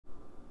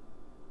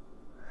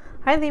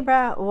Hi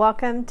Libra,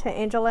 welcome to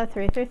Angela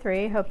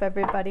 333. Hope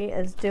everybody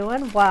is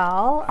doing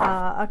well.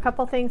 A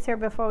couple things here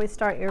before we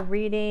start your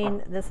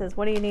reading. This is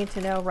what do you need to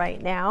know right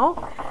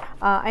now.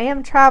 I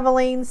am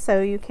traveling,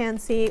 so you can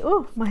see,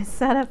 my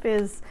setup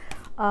is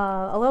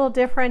a little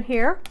different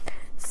here.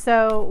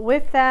 So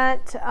with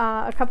that,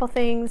 a couple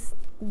things.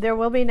 There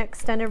will be an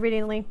extended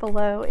reading link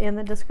below in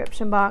the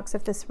description box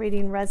if this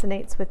reading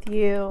resonates with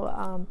you.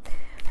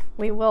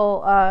 We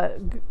will,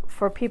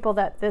 for people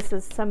that this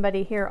is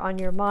somebody here on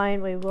your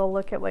mind, we will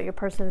look at what your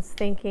person is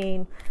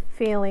thinking,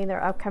 feeling,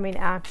 their upcoming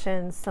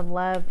actions, some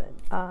love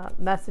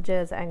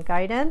messages and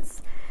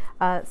guidance.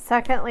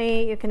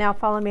 Secondly, you can now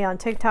follow me on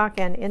TikTok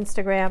and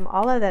Instagram.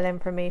 All of that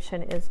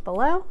information is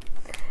below.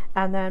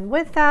 And then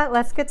with that,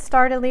 let's get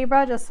started,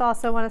 Libra. Just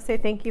also want to say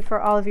thank you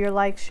for all of your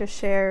likes, your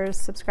shares,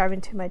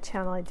 subscribing to my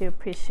channel. I do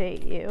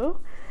appreciate you.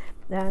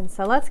 And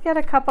so let's get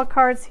a couple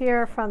cards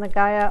here from the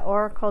Gaia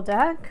Oracle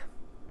deck.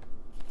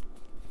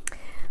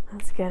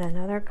 Let's get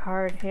another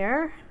card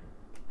here.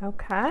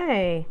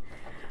 Okay,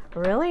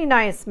 really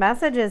nice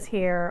messages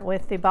here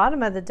with the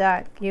bottom of the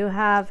deck. You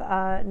have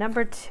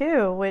number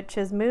 2, which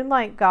is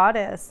Moonlight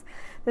Goddess.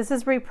 This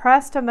is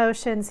repressed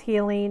emotions,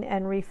 healing,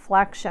 and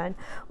reflection.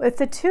 With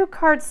the 2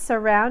 cards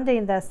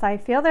surrounding this, I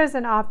feel there's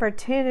an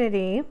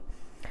opportunity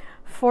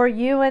for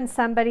you and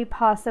somebody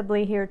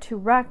possibly here to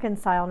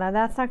reconcile. Now,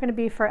 that's not going to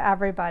be for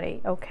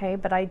everybody, okay?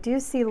 But I do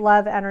see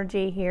love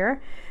energy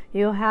here.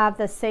 You have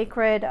the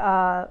sacred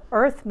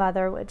Earth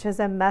Mother, which is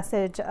a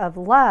message of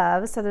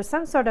love. So there's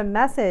some sort of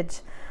message,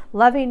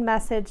 loving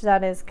message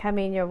that is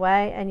coming your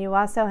way. And you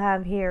also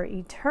have here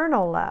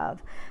eternal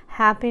love,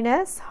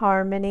 happiness,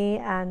 harmony,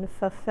 and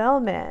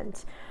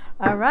fulfillment.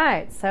 All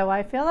right, so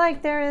I feel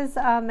like there is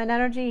an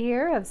energy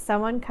here of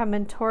someone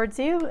coming towards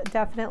you,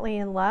 definitely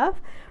in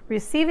love,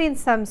 receiving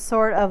some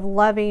sort of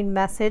loving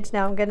message.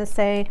 Now I'm going to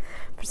say,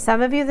 for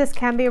some of you, this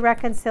can be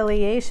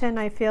reconciliation,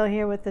 I feel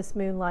here with this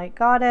Moonlight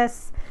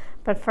Goddess.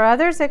 But for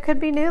others, it could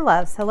be new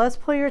love. So let's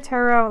pull your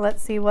tarot and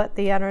let's see what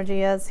the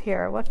energy is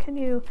here. What can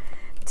you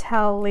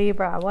tell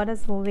Libra? What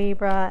is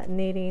Libra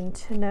needing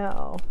to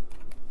know?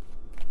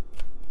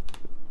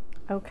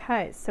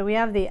 Okay, so we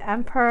have the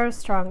Emperor,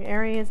 strong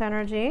Aries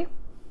energy.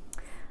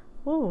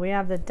 Ooh, we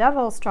have the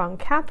Devil, strong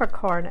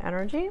Capricorn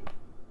energy.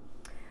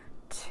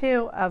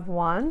 2 of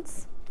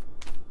Wands.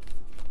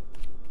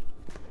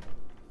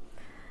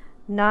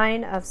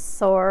 9 of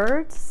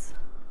Swords.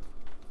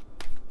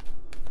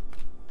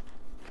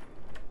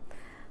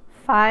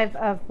 5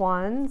 of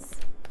Wands.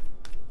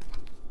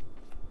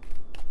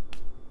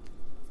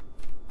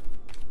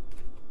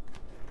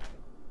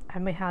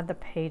 And we had the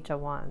Page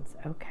of Wands.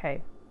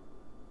 Okay.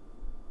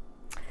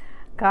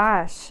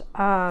 Gosh,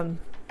 I'm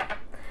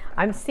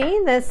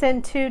seeing this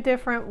in 2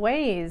 different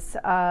ways,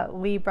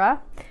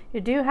 Libra.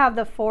 You do have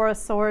the 4 of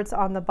Swords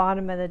on the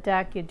bottom of the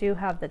deck. You do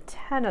have the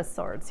 10 of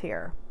Swords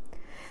here.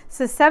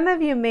 So some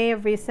of you may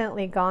have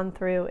recently gone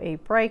through a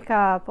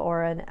breakup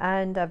or an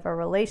end of a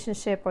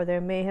relationship, or there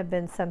may have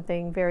been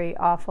something very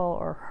awful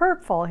or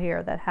hurtful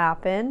here that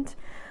happened.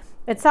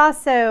 It's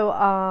also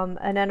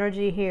an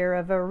energy here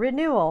of a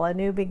renewal, a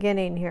new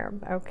beginning here,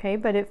 okay?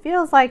 But it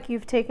feels like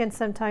you've taken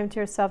some time to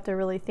yourself to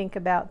really think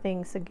about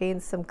things, to gain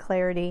some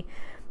clarity.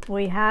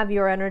 We have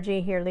your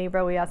energy here,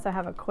 Libra. We also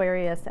have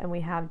Aquarius, and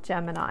we have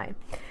Gemini.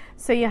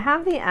 So you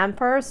have the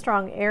Emperor,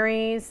 strong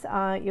Aries.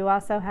 You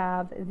also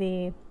have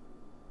the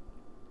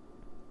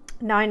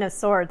 9 of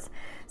Swords.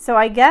 So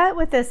I get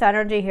with this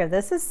energy here,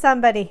 this is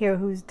somebody here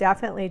who's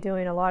definitely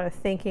doing a lot of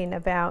thinking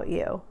about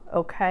you,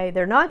 okay?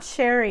 They're not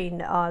sharing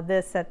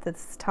this at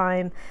this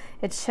time.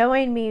 It's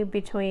showing me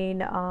between,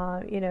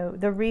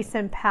 the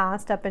recent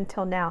past up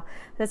until now.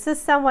 This is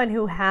someone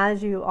who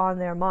has you on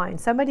their mind,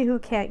 somebody who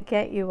can't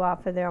get you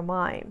off of their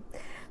mind.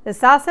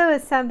 This also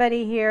is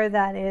somebody here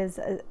that is,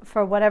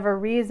 for whatever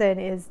reason,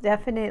 is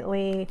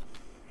definitely...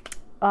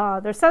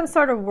 there's some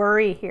sort of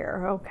worry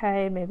here,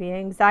 okay? Maybe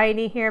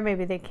anxiety here.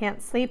 Maybe they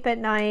can't sleep at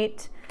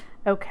night,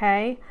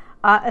 okay?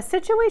 A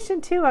situation,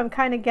 too, I'm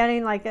kind of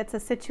getting like it's a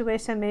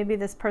situation maybe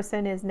this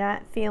person is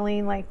not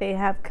feeling like they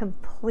have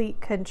complete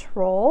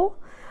control,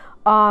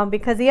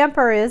 because the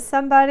Emperor is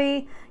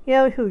somebody,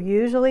 who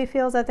usually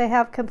feels that they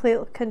have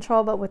complete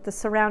control, but with the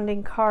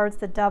surrounding cards,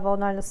 the Devil,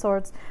 9 of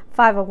Swords,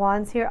 5 of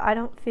Wands here, I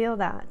don't feel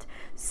that.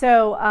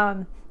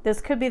 So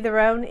this could be their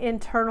own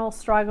internal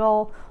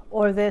struggle,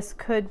 or this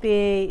could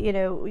be,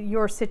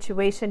 your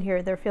situation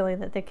here. They're feeling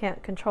that they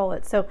can't control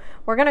it. So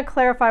we're going to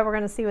clarify. We're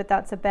going to see what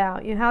that's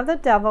about. You have the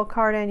Devil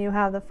card and you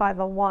have the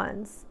 5 of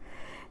Wands.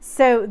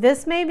 So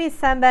this may be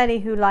somebody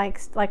who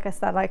likes, like I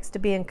said, likes to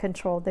be in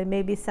control. They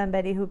may be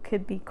somebody who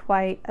could be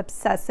quite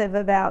obsessive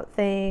about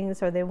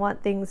things, or they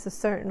want things a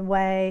certain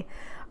way.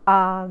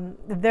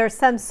 There's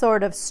some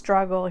sort of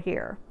struggle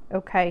here,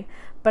 okay?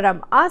 But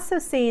I'm also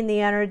seeing the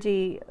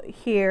energy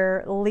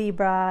here,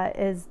 Libra,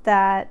 is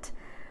that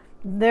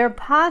there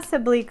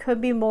possibly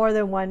could be more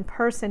than one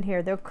person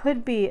here. There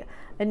could be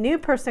a new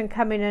person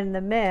coming in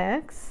the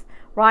mix,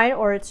 right?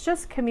 Or it's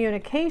just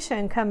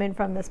communication coming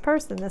from this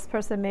person. This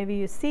person maybe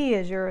you see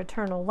as your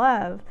eternal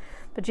love.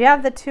 But you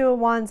have the Two of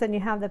Wands and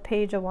you have the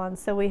Page of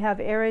Wands. So we have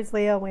Aries,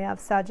 Leo, and we have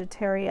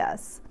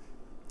Sagittarius.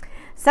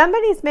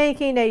 Somebody's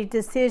making a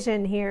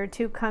decision here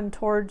to come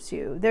towards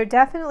you. They're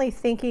definitely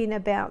thinking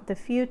about the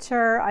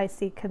future. I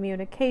see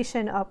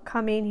communication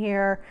upcoming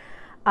here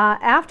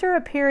after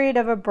a period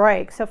of a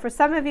break. So for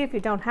some of you, if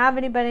you don't have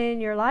anybody in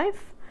your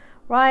life,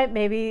 right,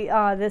 maybe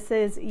this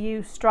is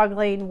you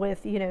struggling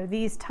with, you know,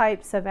 these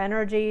types of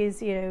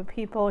energies, you know,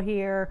 people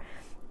here,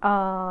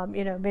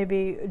 you know,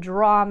 maybe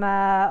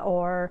drama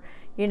or,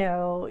 you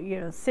know,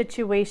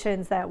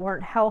 situations that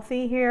weren't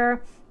healthy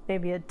here,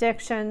 maybe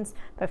addictions.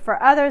 But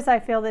for others, I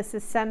feel this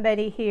is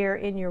somebody here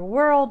in your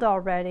world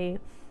already,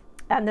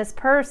 and this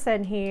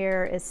person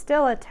here is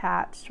still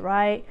attached,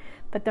 right?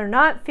 But they're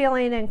not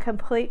feeling in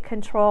complete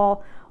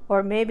control,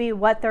 or maybe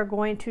what they're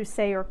going to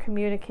say or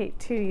communicate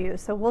to you.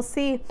 So we'll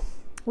see.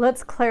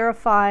 Let's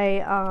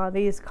clarify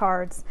these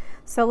cards.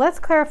 So let's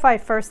clarify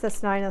first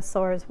this Nine of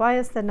Swords. Why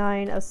is the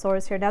Nine of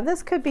Swords here? Now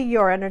this could be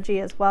your energy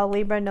as well.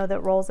 Libra, know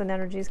that roles and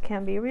energies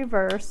can be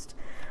reversed.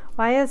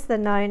 Why is the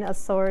Nine of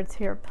Swords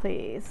here,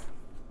 please?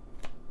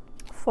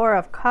 Four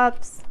of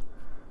Cups,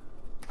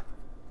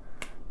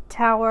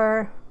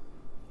 Tower,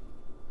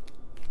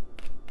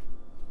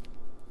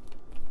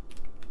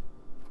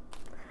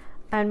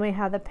 and we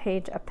have the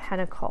Page of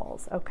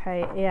Pentacles.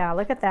 Okay, yeah,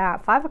 look at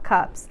that. Five of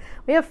Cups.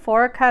 We have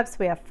Four of Cups.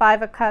 We have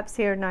Five of Cups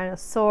here, Nine of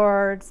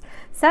Swords.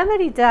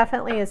 Somebody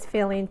definitely is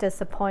feeling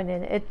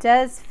disappointed. It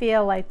does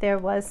feel like there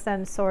was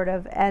some sort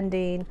of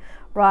ending,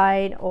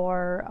 right,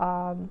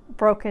 or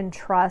broken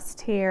trust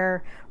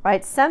here,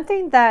 right?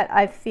 Something that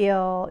I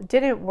feel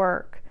didn't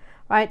work,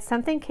 right?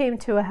 Something came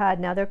to a head.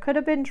 Now, there could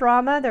have been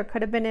drama. There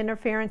could have been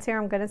interference here.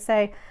 I'm going to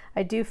say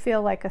I do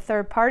feel like a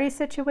third-party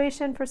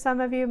situation for some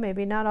of you,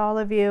 maybe not all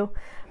of you,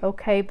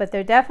 okay? But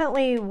there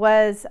definitely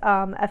was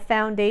a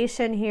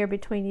foundation here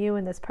between you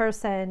and this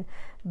person,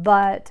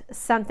 but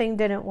something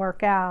didn't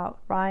work out,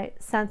 right?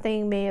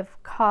 Something may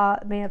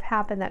have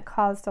happened that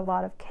caused a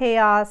lot of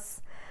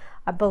chaos.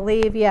 I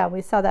believe, yeah,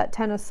 we saw that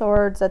Ten of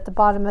Swords at the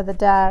bottom of the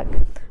deck,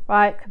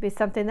 right? Could be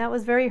something that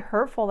was very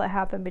hurtful that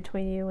happened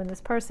between you and this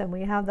person.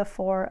 We have the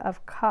Four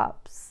of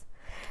Cups.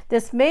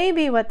 This may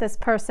be what this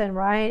person,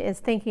 right, is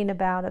thinking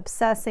about,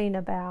 obsessing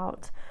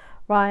about,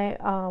 right,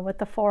 with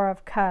the Four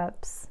of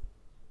Cups.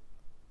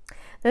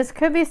 This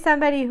could be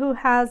somebody who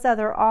has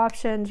other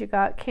options. You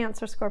got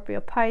Cancer, Scorpio,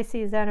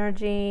 Pisces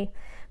energy,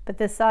 but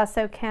this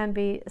also can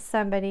be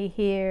somebody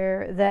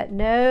here that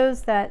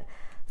knows that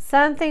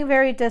something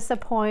very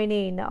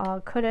disappointing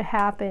could have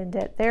happened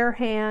at their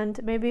hand.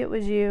 Maybe it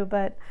was you,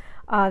 but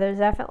there's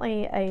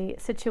definitely a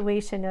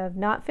situation of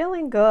not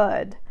feeling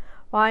good,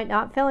 right?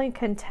 Not feeling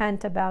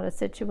content about a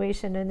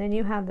situation. And then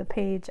you have the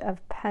Page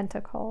of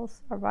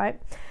Pentacles, all right?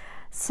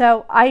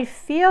 So I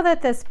feel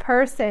that this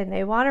person,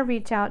 they want to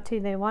reach out to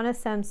you. They want to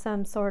send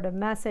some sort of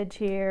message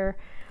here,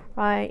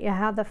 right? You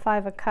have the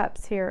Five of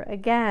Cups here.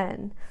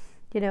 Again,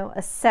 you know,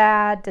 a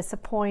sad,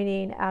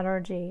 disappointing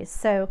energy.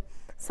 So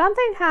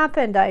something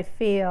happened, I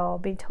feel,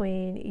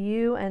 between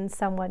you and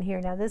someone here.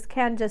 Now, this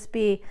can just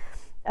be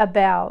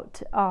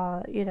about,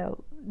 you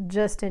know,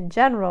 just in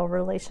general,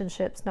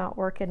 relationships not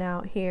working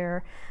out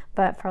here.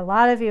 But for a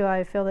lot of you,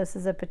 I feel this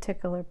is a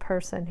particular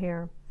person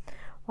here.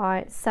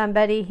 Right,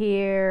 somebody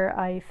here,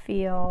 I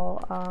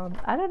feel,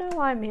 I don't know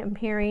why I'm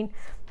hearing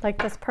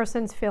like this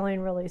person's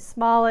feeling really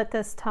small at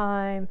this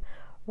time,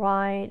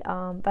 right?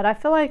 But I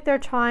feel like they're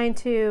trying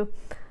to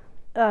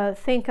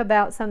think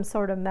about some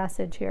sort of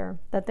message here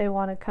that they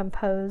want to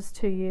compose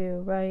to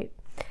you, right?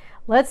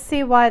 Let's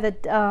see why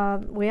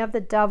we have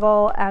the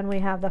Devil and we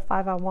have the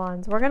Five of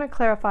Wands. We're going to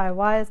clarify,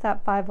 why is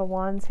that Five of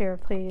Wands here,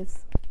 please?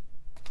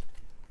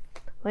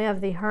 We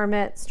have the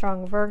Hermit,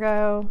 strong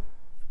Virgo.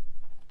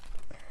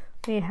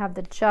 We have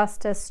the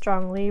Justice,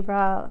 strong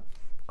Libra.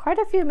 Quite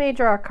a few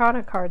major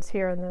arcana cards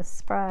here in this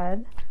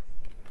spread.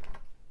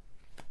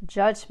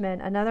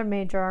 Judgment, another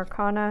major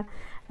arcana,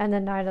 and the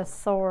Knight of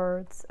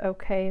Swords.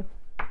 Okay.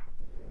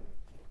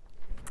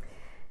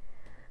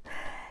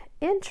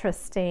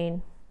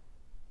 Interesting.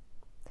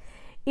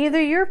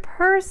 Either your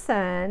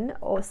person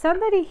or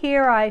somebody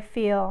here, I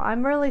feel,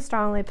 I'm really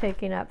strongly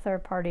picking up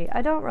third party.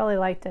 I don't really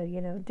like to,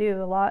 you know,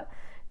 do a lot,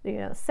 you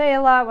know, say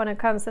a lot when it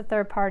comes to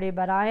third party,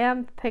 but I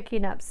am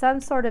picking up some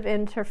sort of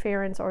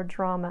interference or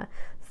drama.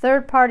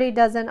 Third party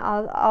doesn't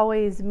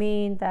always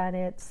mean that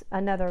it's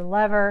another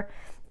lover.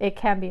 It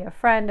can be a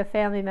friend, a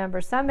family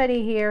member,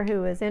 somebody here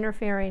who is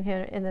interfering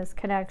in this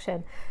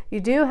connection. You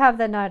do have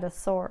the Knight of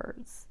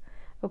Swords.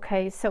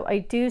 Okay, so I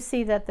do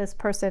see that this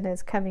person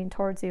is coming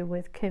towards you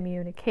with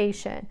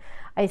communication.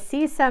 I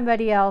see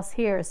somebody else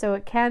here, so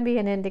it can be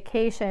an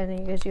indication,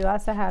 because you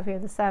also have here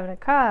the Seven of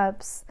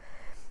Cups.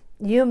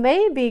 You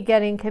may be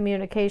getting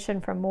communication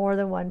from more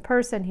than one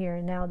person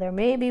here. Now, there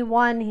may be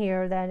one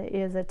here that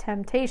is a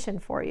temptation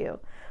for you,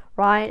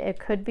 right? It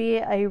could be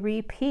a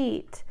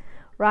repeat,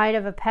 right,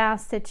 of a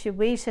past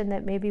situation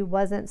that maybe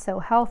wasn't so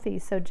healthy.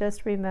 So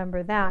just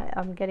remember that.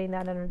 I'm getting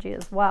that energy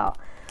as well.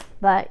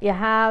 But you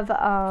have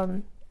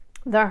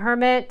the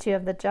Hermit, you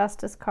have the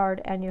Justice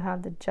card, and you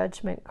have the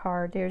Judgment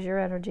card. There's your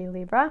energy,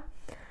 Libra.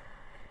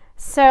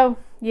 So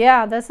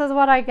yeah, this is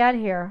what I get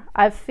here.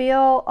 I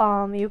feel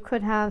you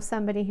could have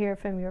somebody here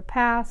from your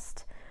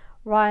past,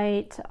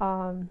 right,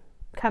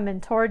 coming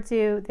towards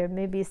you. There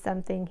may be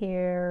something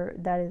here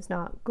that is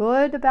not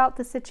good about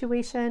the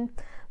situation.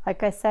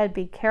 Like I said,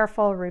 be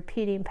careful.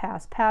 Repeating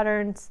past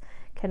patterns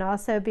can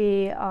also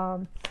be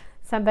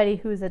somebody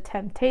who's a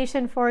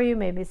temptation for you.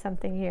 Maybe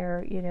something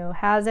here, you know,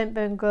 hasn't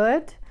been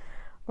good,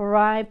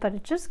 right? But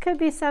it just could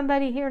be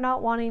somebody here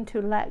not wanting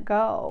to let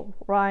go,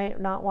 right?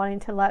 Not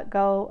wanting to let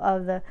go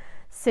of the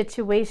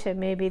situation.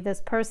 Maybe this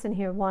person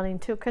here wanting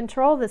to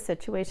control the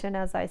situation,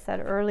 as I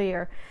said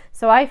earlier.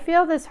 So I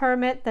feel this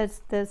Hermit,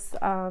 this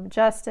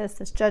justice,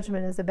 this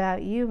judgment is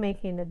about you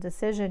making a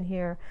decision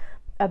here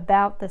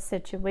about the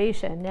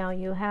situation. Now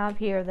you have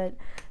here that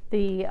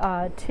the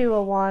Two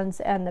of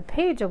Wands and the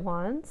Page of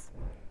Wands.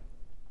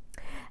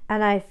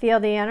 And I feel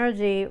the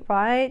energy,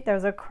 right?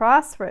 There's a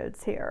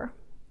crossroads here,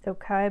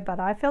 okay? But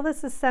I feel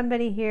this is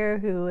somebody here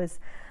who has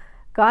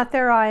got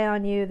their eye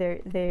on you.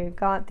 They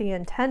got the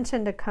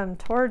intention to come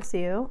towards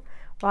you,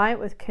 right?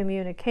 With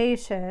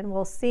communication.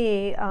 We'll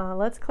see.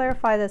 Let's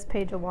clarify this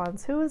Page of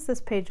Wands. Who is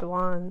this Page of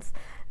Wands?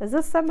 Is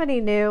this somebody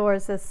new, or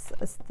is this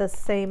the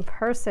same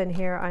person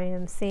here I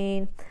am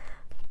seeing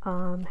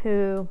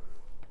who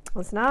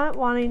was not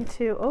wanting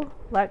to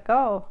let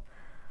go?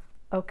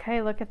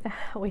 Okay, look at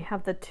that. We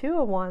have the Two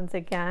of Wands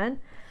again.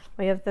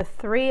 We have the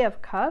Three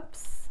of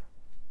Cups.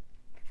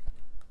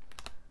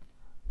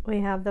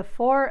 We have the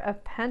Four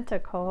of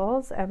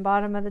Pentacles. And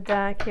bottom of the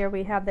deck here,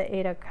 we have the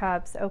Eight of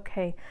Cups.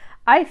 Okay,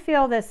 I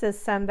feel this is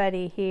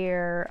somebody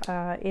here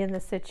in the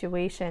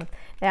situation.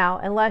 Now,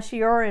 unless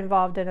you're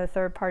involved in a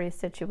third-party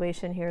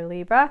situation here,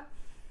 Libra,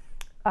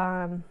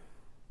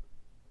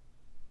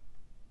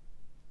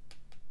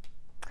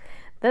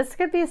 this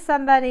could be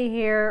somebody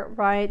here,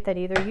 right, that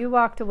either you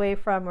walked away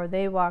from or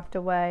they walked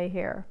away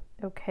here,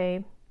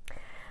 okay?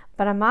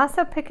 But I'm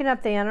also picking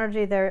up the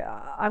energy there.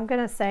 I'm going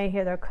to say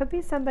here, there could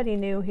be somebody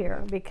new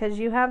here, because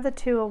you have the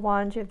Two of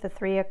Wands, you have the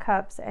Three of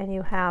Cups, and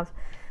you have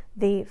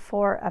the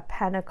Four of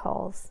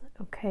Pentacles,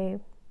 okay?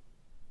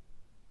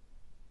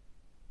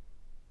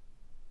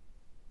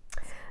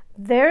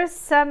 There's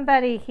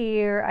somebody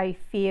here, I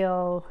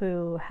feel,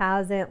 who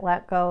hasn't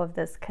let go of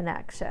this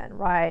connection,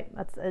 right?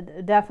 That's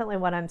definitely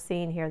what I'm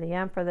seeing here. The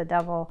Emperor, the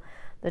Devil,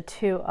 the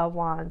Two of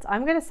Wands.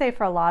 I'm going to say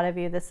for a lot of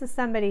you, this is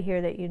somebody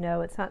here that you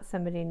know. It's not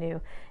somebody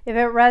new. If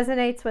it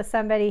resonates with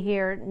somebody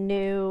here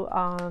new,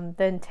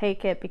 then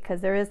take it, because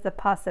there is the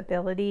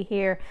possibility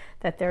here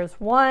that there's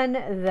one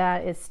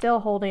that is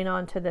still holding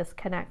on to this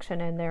connection,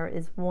 and there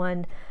is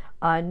one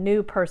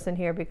new person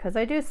here, because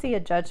I do see a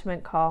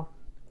judgment call,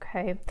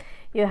 okay?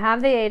 You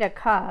have the Eight of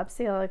Cups.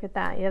 See, look at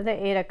that. You have the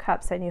Eight of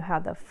Cups and you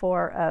have the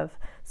Four of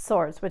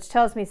Swords, which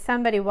tells me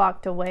somebody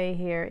walked away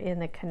here in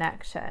the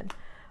connection,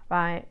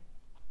 right?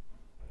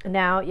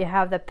 Now you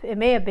have the, it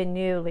may have been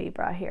you,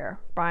 Libra, here,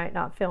 right?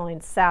 Not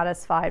feeling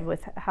satisfied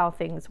with how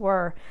things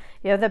were.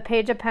 You have the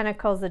Page of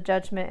Pentacles, the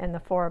Judgment, and the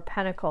Four of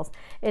Pentacles.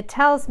 It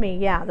tells me,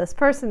 yeah, this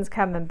person's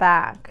coming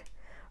back,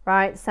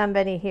 right?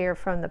 Somebody here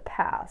from the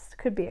past.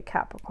 Could be a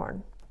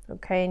Capricorn,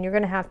 okay? And you're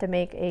going to have to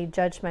make a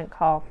judgment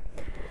call.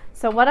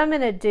 So what I'm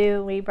going to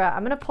do, Libra,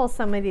 I'm going to pull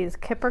some of these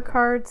Kipper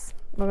cards.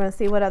 We're going to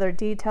see what other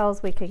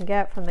details we can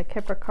get from the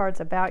Kipper cards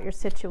about your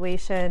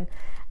situation.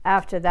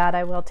 After that,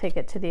 I will take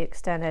it to the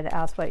extended,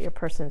 ask what your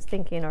person's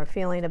thinking or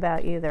feeling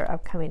about you, their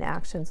upcoming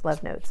actions,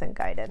 love notes, and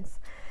guidance.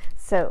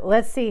 So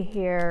let's see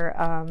here.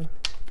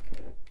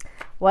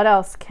 What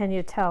else can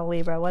you tell,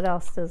 Libra? What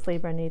else does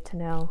Libra need to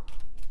know?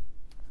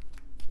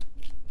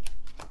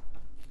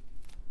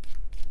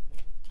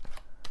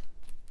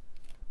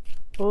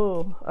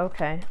 Ooh,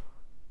 okay.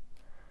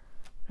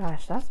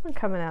 Gosh, that's been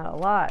coming out a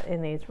lot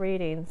in these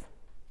readings.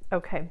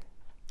 Okay,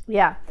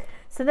 yeah.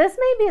 So this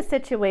may be a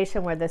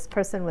situation where this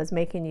person was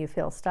making you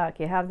feel stuck.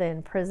 You have the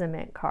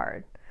imprisonment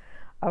card,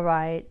 all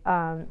right?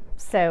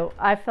 So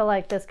I feel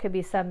like this could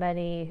be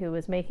somebody who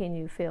was making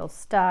you feel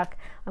stuck.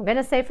 I'm going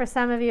to say for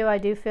some of you, I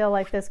do feel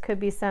like this could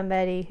be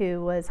somebody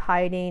who was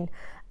hiding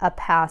a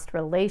past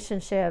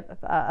relationship,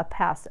 a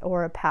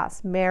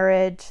past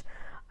marriage.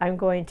 I'm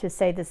going to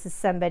say this is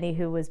somebody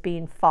who was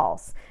being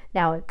false.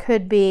 Now, it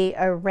could be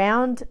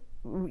around,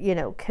 you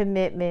know,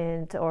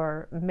 commitment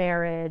or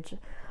marriage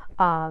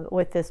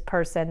with this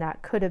person.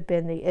 That could have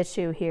been the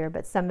issue here.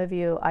 But some of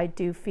you, I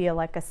do feel,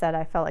 like I said,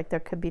 I felt like there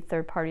could be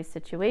third-party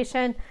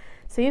situation.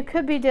 So you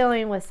could be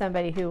dealing with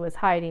somebody who was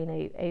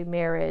hiding a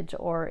marriage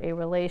or a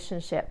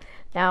relationship.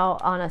 Now,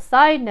 on a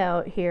side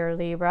note here,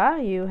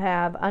 Libra, you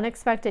have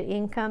unexpected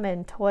income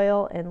and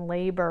toil and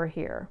labor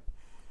here.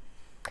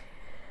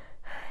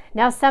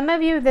 Now, some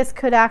of you, this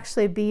could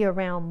actually be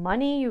around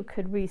money. You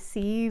could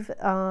receive,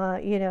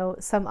 you know,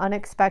 some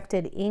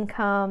unexpected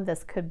income.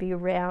 This could be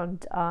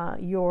around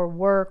your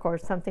work or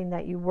something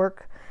that you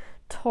work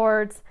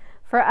towards.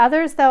 For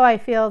others, though, I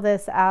feel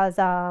this as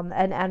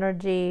an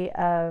energy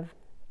of,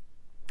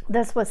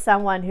 this was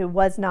someone who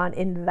was not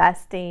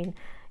investing,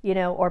 you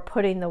know, or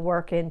putting the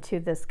work into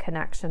this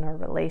connection or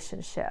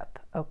relationship,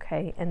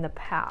 okay, in the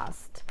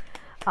past.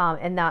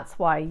 And that's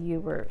why you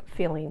were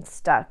feeling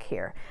stuck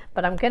here.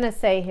 But I'm going to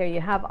say here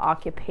you have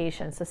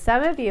occupation. So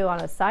some of you,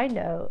 on a side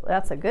note,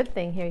 that's a good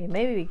thing here. You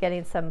may be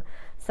getting some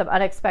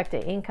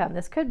unexpected income.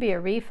 This could be a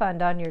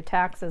refund on your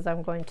taxes,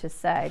 I'm going to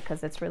say,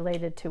 because it's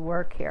related to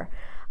work here.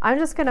 I'm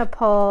just going to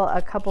pull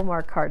a couple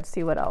more cards,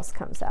 see what else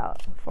comes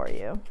out for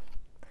you.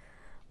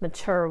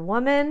 Mature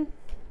woman.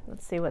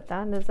 Let's see what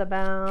that is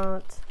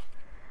about.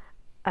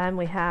 And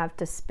we have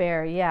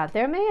despair. Yeah,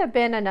 there may have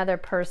been another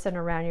person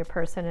around your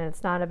person, and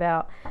it's not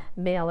about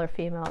male or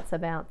female. It's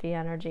about the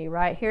energy,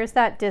 right? Here's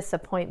that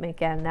disappointment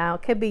again. Now,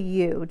 it could be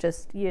you.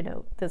 Just, you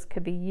know, this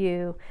could be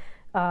you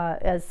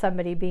as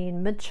somebody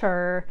being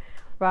mature,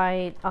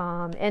 right?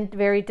 And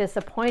very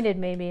disappointed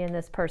maybe in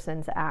this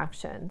person's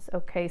actions.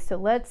 Okay, so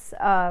let's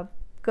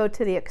go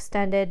to the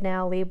extended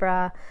now,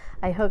 Libra.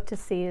 I hope to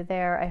see you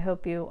there. I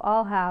hope you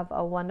all have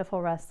a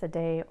wonderful rest of the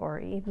day or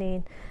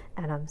evening.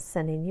 And I'm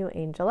sending you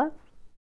angel love.